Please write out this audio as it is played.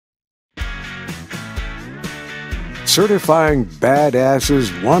certifying badasses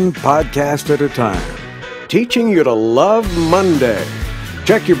one podcast at a time, teaching you to love Monday.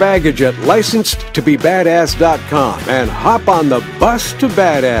 Check your baggage at licensed-to-be-badass.com and hop on the bus to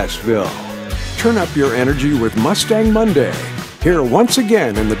Badassville. Turn up your energy with Mustang Monday. Here once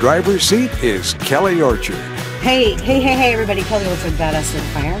again in the driver's seat is Kelly Orchard. Hey, everybody. Kelly Orchard, Badass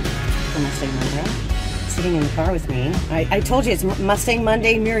Certifier for Mustang Monday. Sitting in the car with me. I told you it's Mustang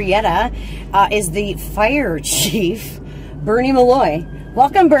Monday. Murrieta is the fire chief, Bernie Malloy.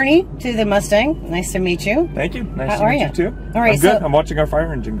 Welcome, Bernie, to the Mustang. Nice to meet you. Thank you. Nice to meet you too. All right, I'm good. I'm watching our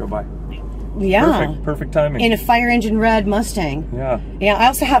fire engine go by. Yeah. Perfect timing. In a fire engine red Mustang. Yeah. Yeah, I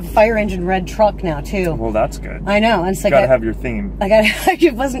also have a fire engine red truck now too. Well, that's good. I know. And it's like gotta have your theme.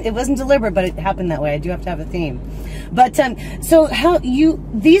 It wasn't deliberate, but it happened that way. I do have to have a theme. But so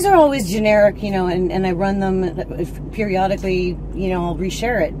these are always generic, you know, and I run them periodically, you know, I'll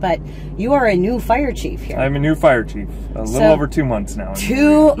reshare it. But you are a new fire chief here. I'm a new fire chief. A little over 2 months now.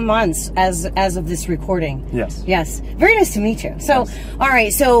 2 months as of this recording. Yes. Yes. Very nice to meet you. So, yes. All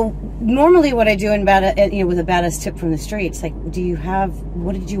right. So normally what I do in with a badass tip from the streets, like,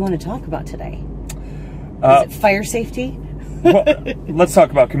 what did you want to talk about today? Is it fire safety? Well, let's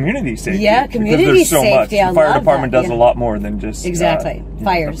talk about community safety. Yeah, community there's so safety. Much. The fire department does a lot more than just fires. The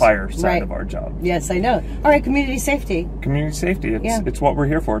fire side of our job. Yes, I know. All right, community safety. Community safety. It's what we're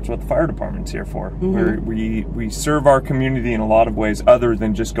here for. It's what the fire department's here for. We serve our community in a lot of ways other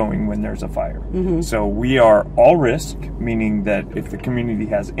than just going when there's a fire. So we are all risk, meaning that if the community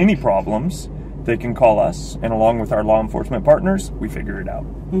has any problems, they can call us, and along with our law enforcement partners, we figure it out.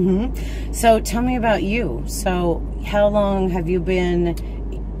 So tell me about you. So how long have you been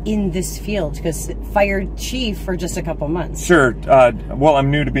in this field? Because fire chief for just a couple months. Sure. Well,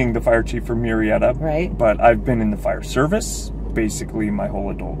 I'm new to being the fire chief for Murrieta. Right. But I've been in the fire service basically my whole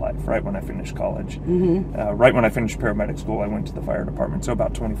adult life, right when I finished college. Right when I finished paramedic school, I went to the fire department. So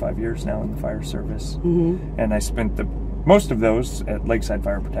about 25 years now in the fire service. And I spent most of those at Lakeside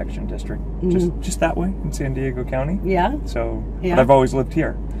Fire Protection District, just that way in San Diego County. Yeah. So, but I've always lived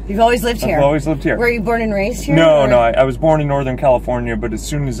here. You've always lived here? I've always lived here. Were you born and raised here? No, I was born in Northern California, but as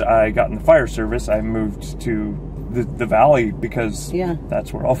soon as I got in the fire service, I moved to the valley because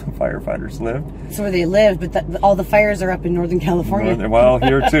that's where all the firefighters lived. That's where they live, but all the fires are up in Northern California. Well,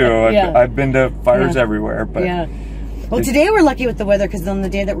 here too. I've been to fires everywhere. But well, today we're lucky with the weather because on the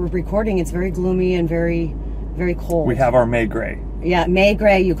day that we're recording, it's very gloomy and very cold. We have our May gray. Yeah, May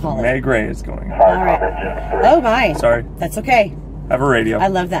gray you call it. May gray is going on. All right. Oh my. Sorry. That's okay. I have a radio. I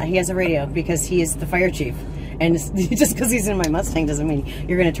love that. He has a radio because he is the fire chief. And just because he's in my Mustang doesn't mean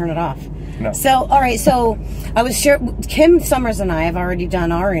you're going to turn it off. No. So, all right. So Kim Summers and I have already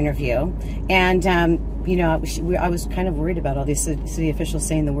done our interview. And, you know, I was kind of worried about all these city officials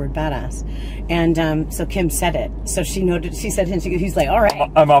saying the word badass. And so Kim said it. So she noted, she said, he's like, all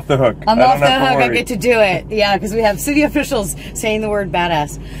right. I'm off the hook. I'm off the hook. I get to do it. Yeah, because we have city officials saying the word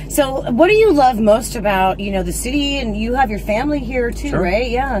badass. So what do you love most about, you know, the city? And you have your family here too, right?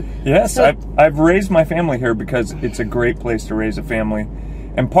 Yeah. Yes, so, I've raised my family here because it's a great place to raise a family.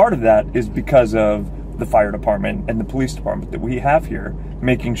 And part of that is because of the fire department and the police department that we have here,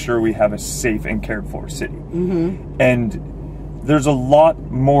 making sure we have a safe and cared for city. And there's a lot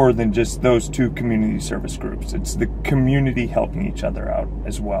more than just those two community service groups. It's the community helping each other out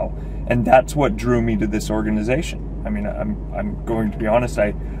as well. And that's what drew me to this organization. I mean, I'm going to be honest,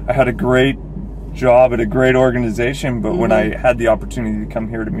 I had a great job at a great organization, but when I had the opportunity to come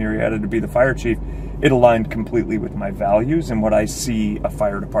here to Murrieta to be the fire chief, it aligned completely with my values and what I see a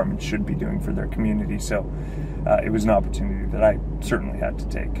fire department should be doing for their community. So it was an opportunity that I certainly had to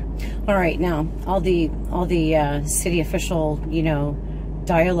take. All right, now all the city official, you know,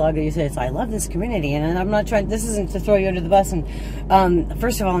 dialogue that you said, I love this community, and I'm not trying. This isn't to throw you under the bus. And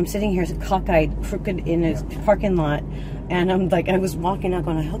first of all, I'm sitting here cockeyed, crooked in a parking lot. And I'm like, I was walking out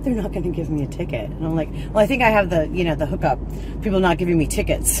going, I hope they're not going to give me a ticket. And I'm like, well, I think I have the, you know, the hookup. People not giving me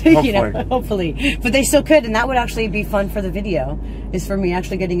tickets, you know, hopefully. But they still could, and that would actually be fun for the video, is for me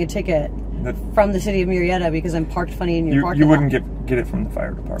actually getting a ticket from the city of Murrieta because I'm parked funny in your parking lot. You wouldn't get it from the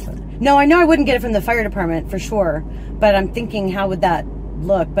fire department. No, I know I wouldn't get it from the fire department for sure. But I'm thinking, how would that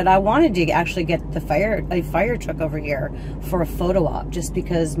look? But I wanted to actually get a fire truck over here for a photo op, just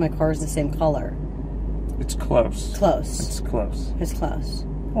because my car is the same color. It's close. Close. It's close. It's close.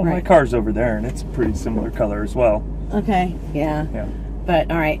 Well, my car's over there, and it's a pretty similar color as well. Okay. Yeah. Yeah.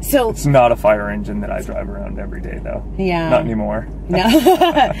 But all right. So it's not a fire engine that I drive around every day, though. Yeah. Not anymore. No.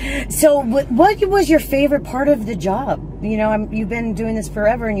 So what was your favorite part of the job? You know, you've been doing this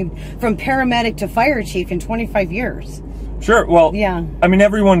forever, and from paramedic to fire chief in 25 years. Sure. Well, Yeah. I mean,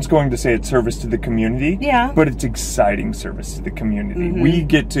 everyone's going to say it's service to the community. Yeah. But it's exciting service to the community. We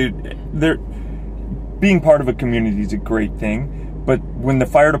get to, being part of a community is a great thing. But when the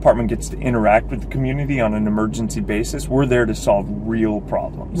fire department gets to interact with the community on an emergency basis, we're there to solve real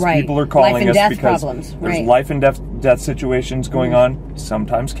problems. Right. People are calling Life and us death because problems. there's Right. life and death situations going on.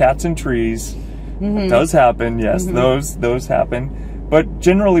 Sometimes cats and trees. It does happen. Yes, those happen. But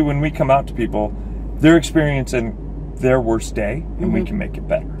generally, when we come out to people, they're experiencing their worst day, and we can make it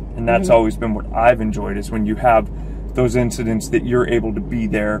better. And that's always been what I've enjoyed, is when you have those incidents that you're able to be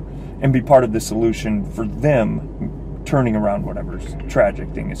there and be part of the solution for them, turning around whatever tragic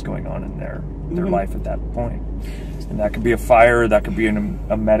thing is going on in their life at that point. And that could be a fire, that could be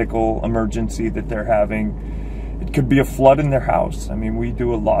a medical emergency that they're having. It could be a flood in their house. I mean, we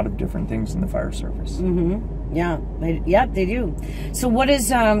do a lot of different things in the fire service. Yeah, they do. So what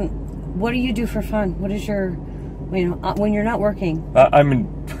do you do for fun? What is your, when you're not working?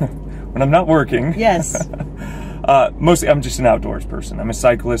 When I'm not working. Yes. Mostly, I'm just an outdoors person. I'm a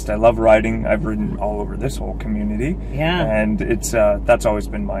cyclist. I love riding. I've ridden all over this whole community. Yeah. And it's that's always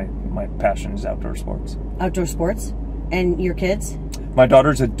been my passion, is outdoor sports. Outdoor sports? And your kids? My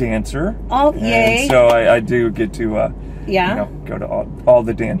daughter's a dancer. Oh, yay. And so I do get to Yeah. go to all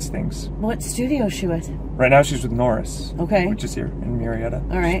the dance things. What studio is she with? Right now she's with Norris. Okay. Which is here in Murrieta.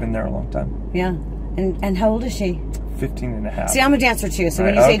 All right. She's been there a long time. Yeah. And how old is she? 15 and a half. See, I'm a dancer too, so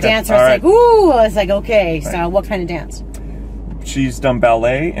when Right, you say okay. dancer, All it's right. like, ooh, it's like, okay, so what kind of dance? She's done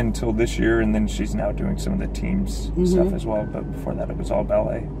ballet until this year, and then she's now doing some of the teams stuff as well, but before that it was all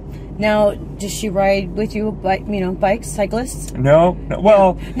ballet. Now, does she ride with you, bikes, cyclists? No.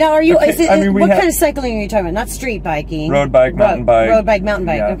 Well... Now, are you, okay, what kind of cycling are you talking about? Not street biking. Road bike, mountain bike. Road bike, mountain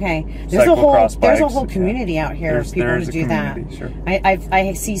bike, Yeah. okay. There's a whole bikes, community out here of people there's who a do that. Sure.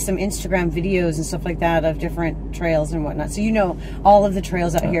 I see some Instagram videos and stuff like that of different trails and whatnot. So you know all of the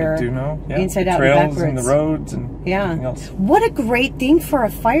trails out here. I do know, yeah. Inside the out trails and backwards. and the roads and everything else. What a great thing for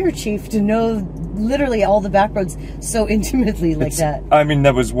a fire chief to know literally all the back roads so intimately like that. I mean,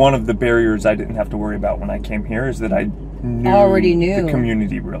 that was one of the barriers I didn't have to worry about when I came here, is that I already knew the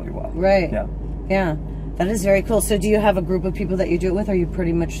community really well. Right. Yeah. Yeah. That is very cool. So do you have a group of people that you do it with, or are you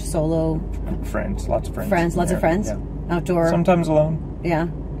pretty much solo? Friends, lots of friends. Lots of friends? Yeah. Outdoor? Sometimes alone. Yeah.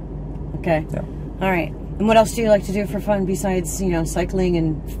 Okay. Yeah. All right. And what else do you like to do for fun besides, cycling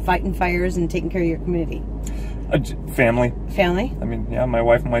and fighting fires and taking care of your community? Family. Family? I mean, yeah, my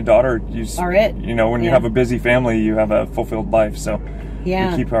wife and my daughter Are it? When you have a busy family, you have a fulfilled life. So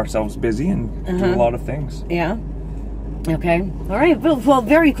yeah, we keep ourselves busy and do a lot of things. Yeah. Okay. All right. Well,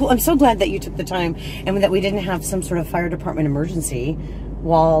 very cool. I'm so glad that you took the time and that we didn't have some sort of fire department emergency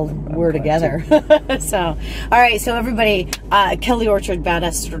while we're together. So, all right. So everybody, Kelly Orchard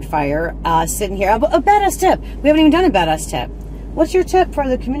Badass Certifier, sitting here. A badass tip. We haven't even done a badass tip. What's your tip for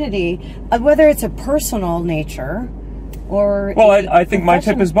the community, whether it's a personal nature or... Well, I think my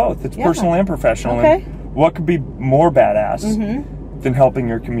tip is both. It's personal and professional. Okay. And what could be more badass than helping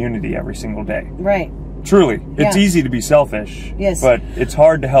your community every single day? Right. Truly. It's easy to be selfish. Yes. But it's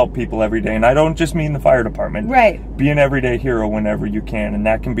hard to help people every day. And I don't just mean the fire department. Right. Be an everyday hero whenever you can. And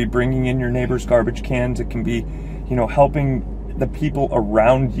that can be bringing in your neighbor's garbage cans. It can be, helping the people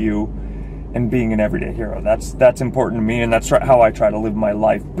around you and being an everyday hero. That's important to me, and that's how I try to live my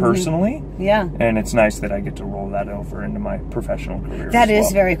life personally. Yeah. And it's nice that I get to roll that over into my professional career. That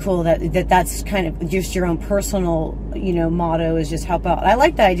is very cool. That's kind of just your own personal, motto is just help out. I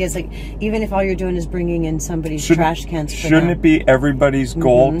like that idea. It's like, even if all you're doing is bringing in somebody's trash cans for Shouldn't them. it be everybody's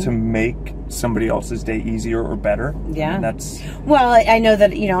goal to make somebody else's day easier or better? Yeah. And that's... Well, I know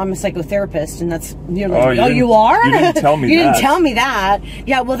that, I'm a psychotherapist, and that's... You're like, oh, you are? You didn't tell me You that. didn't tell me that.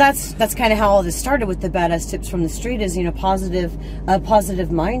 Yeah, well, that's kind of how all this started with the Badass Tips from the Street is, positive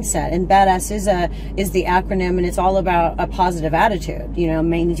mindset. And Badass is the acronym, and it's all about a positive attitude,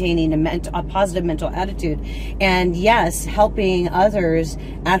 maintaining a positive mental attitude. And yes, helping others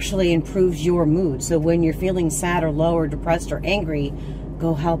actually improves your mood. So when you're feeling sad or low or depressed or angry,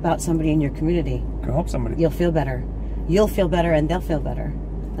 go help out somebody in your community. Go help somebody. You'll feel better. You'll feel better, and they'll feel better.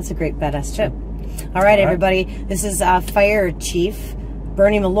 That's a great badass tip. All right, everybody. This is Fire Chief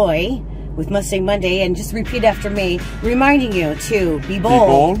Bernie Malloy with Mustang Monday, and just repeat after me, reminding you to be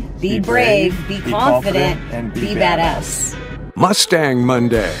bold, be brave, be confident, and be badass. Mustang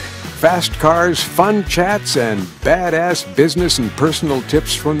Monday. Fast cars, fun chats, and badass business and personal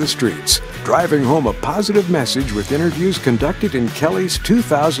tips from the streets. Driving home a positive message with interviews conducted in Kelly's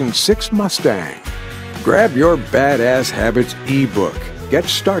 2006 Mustang. Grab your Badass Habits ebook. Get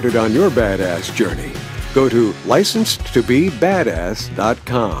started on your badass journey. Go to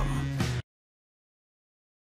licensedtobebadass.com.